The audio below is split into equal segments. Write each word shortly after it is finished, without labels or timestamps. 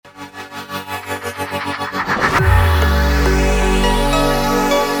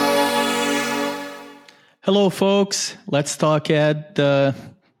Hello, folks. Let's talk at a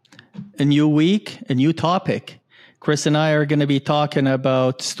new week, a new topic. Chris and I are going to be talking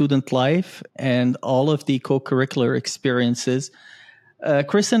about student life and all of the co-curricular experiences.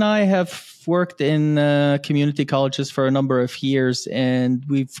 Chris and I have worked in community colleges for a number of years, and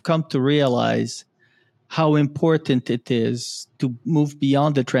we've come to realize how important it is to move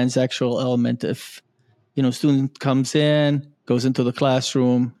beyond the transactional element. If student comes in, goes into the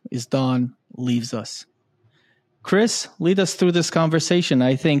classroom, is done, leaves us. Chris, lead us through this conversation.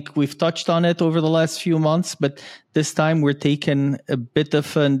 I think we've touched on it over the last few months, but this time we're taking a bit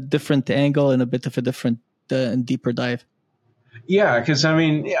of a different angle and a bit of a different and deeper dive. Yeah, because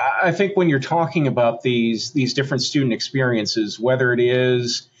I think when you're talking about these different student experiences, whether it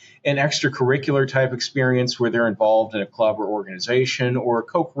is an extracurricular type experience where they're involved in a club or organization, or a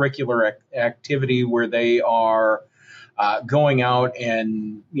co-curricular activity where they are going out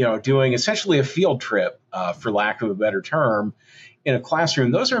and doing essentially a field trip, for lack of a better term, in a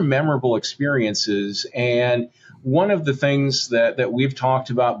classroom, those are memorable experiences. And one of the things that we've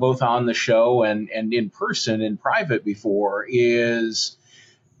talked about both on the show and in person, in private before, is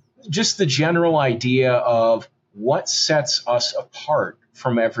just the general idea of what sets us apart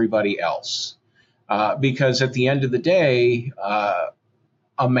from everybody else. Because at the end of the day,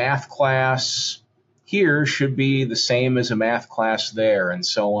 a math class here should be the same as a math class there, and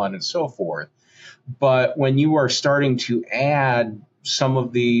so on and so forth. But when you are starting to add some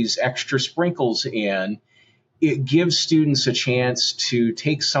of these extra sprinkles in, it gives students a chance to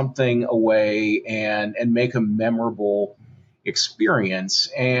take something away and make a memorable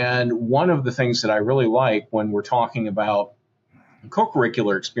experience. And one of the things that I really like when we're talking about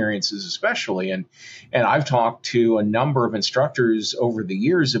co-curricular experiences especially, and I've talked to a number of instructors over the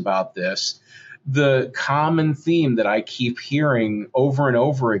years about this, the common theme that I keep hearing over and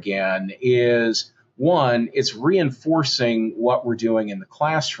over again is, one, it's reinforcing what we're doing in the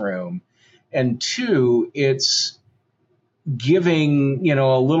classroom, and two, it's giving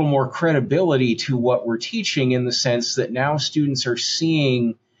a little more credibility to what we're teaching, in the sense that now students are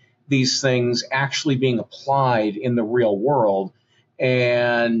seeing these things actually being applied in the real world.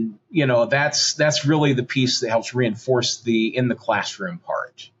 And that's really the piece that helps reinforce the in the classroom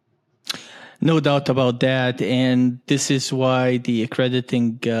part. No doubt about that. And this is why the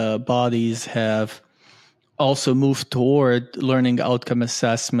accrediting bodies have also moved toward learning outcome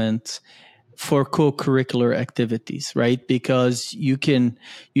assessment for co-curricular activities, right? Because you can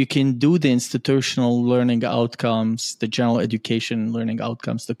do the institutional learning outcomes, the general education learning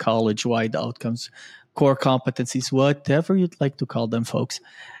outcomes, the college-wide outcomes, core competencies, whatever you'd like to call them, folks,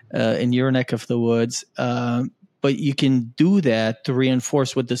 in your neck of the woods. But you can do that to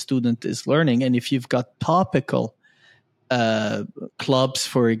reinforce what the student is learning. And if you've got topical clubs,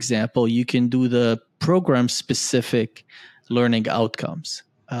 for example, you can do the program-specific learning outcomes.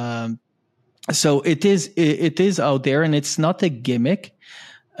 So it is out there, and it's not a gimmick.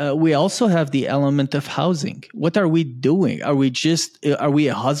 We also have the element of housing. What are we doing? Are we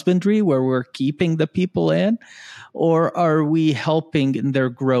a husbandry where we're keeping the people in, or are we helping in their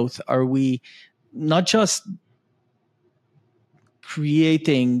growth? Are we not just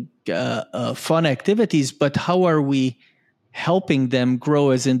creating fun activities, but how are we helping them grow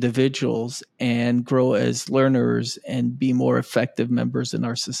as individuals and grow as learners and be more effective members in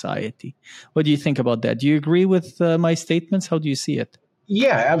our society? What do you think about that? Do you agree with my statements? How do you see it?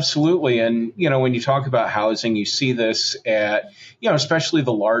 Yeah, absolutely. And, when you talk about housing, you see this at, especially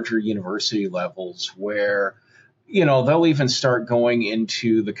the larger university levels, where, they'll even start going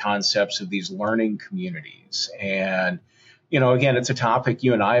into the concepts of these learning communities. And, again, it's a topic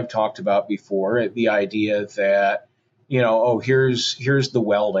you and I have talked about before, the idea that, here's the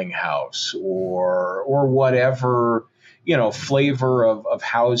welding house, or whatever, flavor of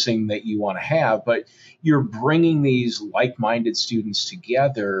housing that you want to have. But you're bringing these like-minded students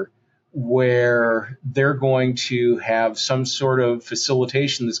together where they're going to have some sort of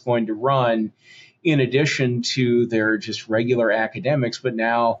facilitation that's going to run in addition to their just regular academics. But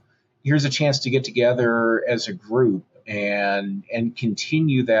now here's a chance to get together as a group and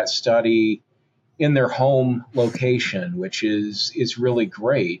continue that study in their home location, which is really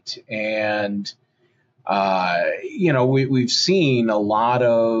great. And we've seen a lot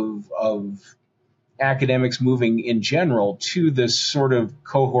of academics moving in general to this sort of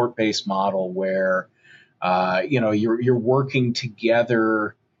cohort-based model where you're working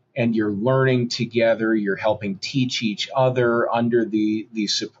together and you're learning together, you're helping teach each other under the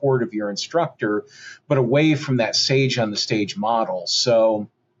support of your instructor, but away from that sage on the stage model. So,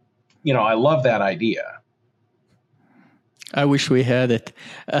 I love that idea. I wish we had it.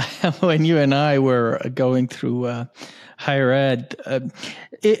 When you and I were going through higher ed.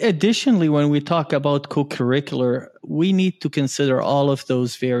 Additionally, when we talk about co-curricular, we need to consider all of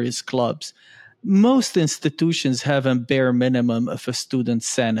those various clubs. Most institutions have a bare minimum of a student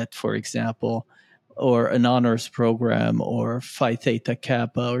senate, for example, or an honors program, or Phi Theta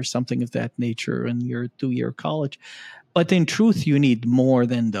Kappa, or something of that nature in your 2-year college. But in truth, you need more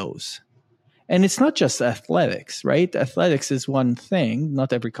than those. And it's not just athletics, right? Athletics is one thing.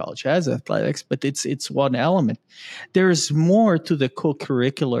 Not every college has athletics, but it's one element. There's more to the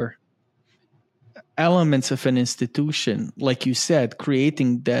co-curricular elements of an institution, like you said,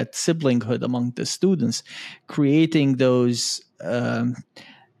 creating that siblinghood among the students, creating those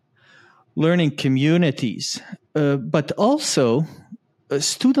learning communities. But also,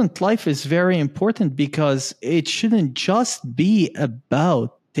 student life is very important because it shouldn't just be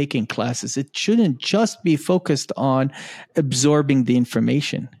about taking classes. It shouldn't just be focused on absorbing the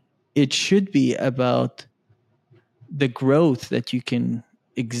information. It should be about the growth that you can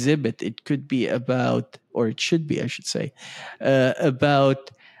exhibit. It could be about, or it should be, I should say,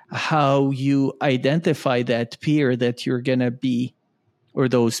 about how you identify that peer that you're going to be, or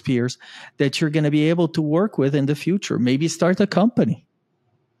those peers that you're going to be able to work with in the future. Maybe start a company.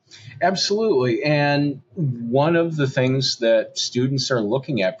 Absolutely. And one of the things that students are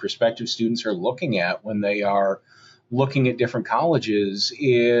looking at, prospective students are looking at when they are looking at different colleges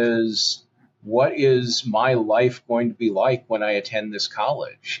is, what is my life going to be like when I attend this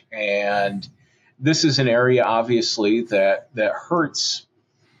college? And this is an area, obviously, that hurts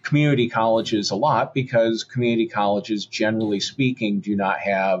community colleges a lot, because community colleges, generally speaking, do not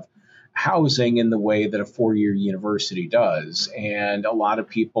have housing in the way that a four-year university does. And a lot of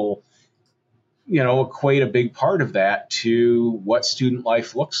people, equate a big part of that to what student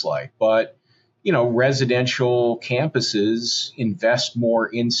life looks like. But, residential campuses invest more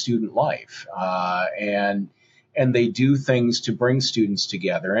in student life, and they do things to bring students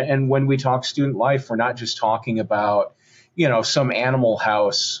together. And when we talk student life, we're not just talking about, some Animal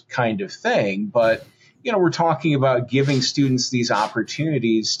House kind of thing, but, we're talking about giving students these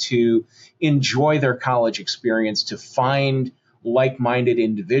opportunities to enjoy their college experience, to find like-minded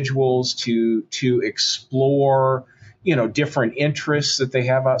individuals, to explore, different interests that they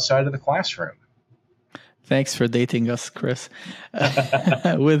have outside of the classroom. Thanks for dating us, Chris,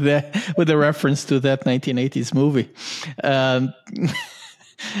 with the reference to that 1980s movie.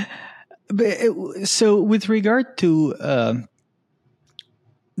 So, with regard to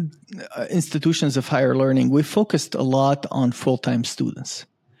institutions of higher learning, we focused a lot on full-time students.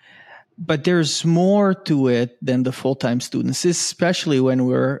 But there's more to it than the full-time students, especially when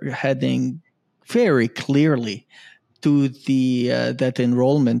we're heading very clearly to the that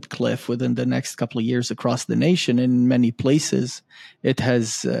enrollment cliff within the next couple of years across the nation. In many places, it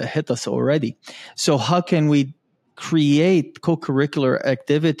has hit us already. So how can we create co-curricular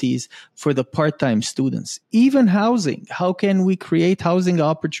activities for the part-time students? Even housing. How can we create housing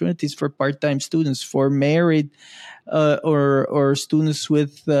opportunities for part-time students, for married or students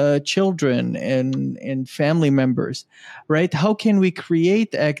with children and family members, right? How can we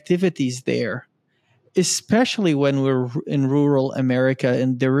create activities there, especially when we're in rural America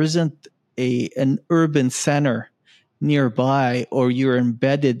and there isn't an urban center nearby, or you're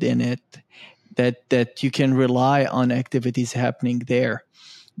embedded in it, that you can rely on activities happening there?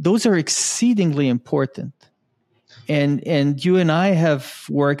 Those are exceedingly important. And you and I have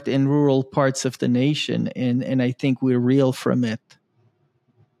worked in rural parts of the nation, and I think we're real from it.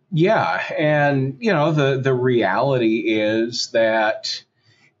 Yeah, and the reality is that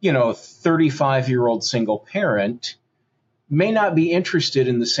 35-year-old single parent may not be interested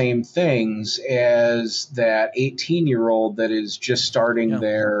in the same things as that 18-year-old that is just starting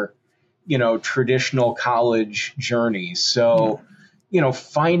their traditional college journey. So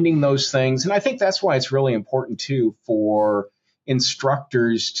finding those things. And I think that's why it's really important too for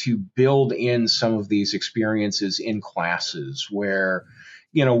instructors to build in some of these experiences in classes where,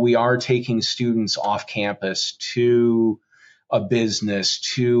 we are taking students off campus to a business,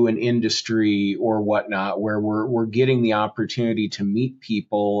 to an industry or whatnot, where we're getting the opportunity to meet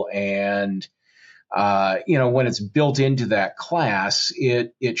people. And when it's built into that class,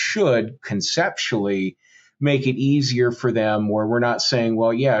 it should conceptually make it easier for them, where we're not saying,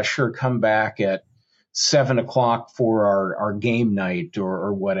 well, yeah, sure, come back at 7:00 for our game night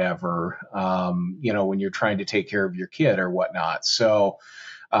or whatever, when you're trying to take care of your kid or whatnot. So,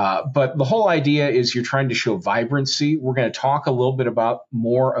 but the whole idea is you're trying to show vibrancy. We're going to talk a little bit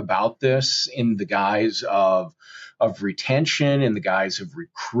more about this in the guise of of retention, in the guise of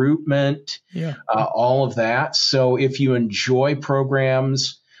recruitment, Yeah. all of that. So if you enjoy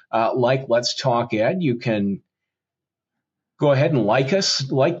programs like Let's Talk Ed, you can go ahead and like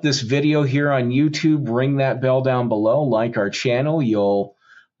us, like this video here on YouTube, ring that bell down below, like our channel. You'll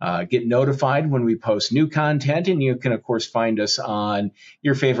get notified when we post new content, and you can, of course, find us on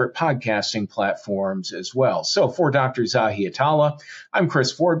your favorite podcasting platforms as well. So for Dr. Zahi Atala, I'm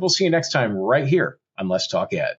Chris Ford. We'll see you next time right here on Let's Talk Ed.